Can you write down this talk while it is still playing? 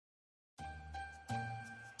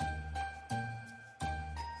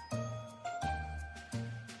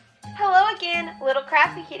again, Little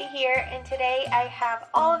Crafty Kitty here, and today I have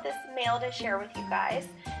all of this mail to share with you guys.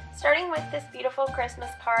 Starting with this beautiful Christmas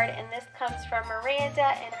card, and this comes from Miranda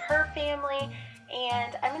and her family,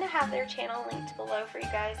 and I'm going to have their channel linked below for you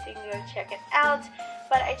guys so you can go check it out.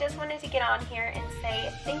 But I just wanted to get on here and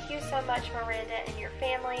say thank you so much, Miranda and your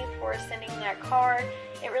family, for sending that card.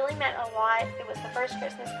 It really meant a lot. It was the first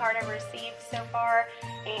Christmas card I've received so far,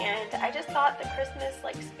 and I just thought the Christmas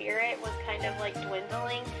spirit was kind of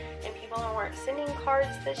dwindling and people weren't sending cards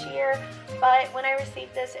this year. But when I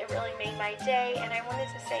received this, it really made my day, and I wanted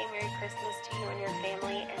to say Merry Christmas to you and your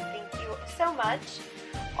family, and thank you so much.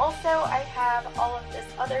 Also, I have all of this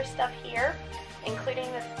other stuff here, including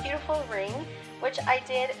this beautiful ring, which I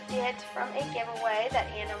did get from a giveaway that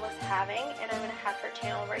Anna was having, and I'm going to have her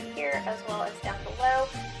channel right here as well as down below.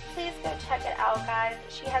 Please go check it out, guys.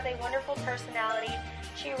 She has a wonderful personality.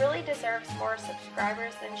 She really deserves more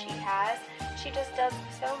subscribers than she has. She just does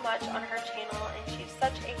so much on her channel, and she's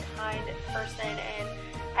such a kind person, and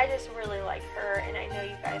I just really like her, and I know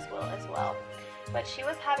you guys will as well. But she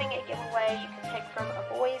was having a giveaway. You can pick from a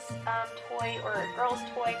boy's toy or a girl's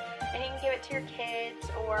toy, and you can give it to your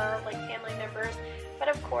kids or family members. But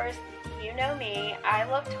of course, you know me, I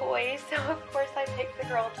love toys, so of course I picked the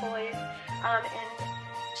girl toys. And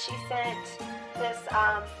she sent this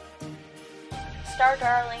Star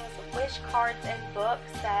Darlings Wish Cards and Book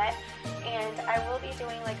set, and I will be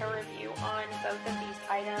doing a review on both of these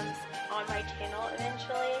items on my channel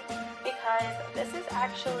eventually, because this is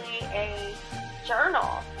actually a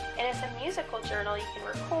journal, and it's a musical journal. You can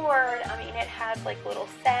record. I mean, it has little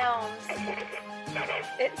sounds.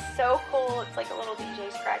 It's so cool. It's a little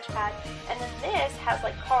DJ scratch pad, and then this has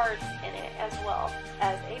cards in it as well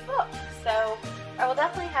as a book. So I will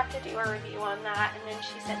definitely have to do a review on that. And then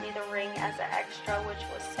she sent me the ring as an extra, which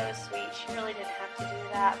was so sweet. She really didn't have to do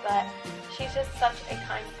that, but she's just such a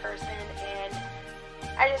kind person, and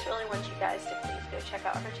I just really want you guys to please go check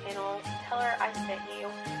out her channel, tell her I sent you,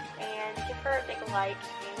 and give her a big like,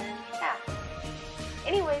 and yeah.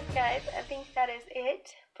 Anyways, guys, I think that is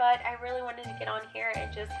it, but I really wanted to get on here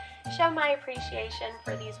and just show my appreciation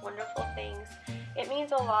for these wonderful things. It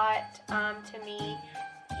means a lot to me.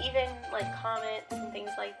 Even comments and things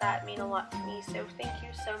like that mean a lot to me, so thank you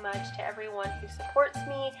so much to everyone who supports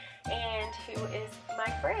me and who is my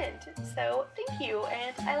friend. So thank you,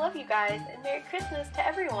 and I love you guys, and Merry Christmas to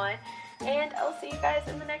everyone, and I'll see you guys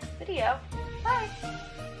in the next video.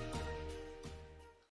 Bye!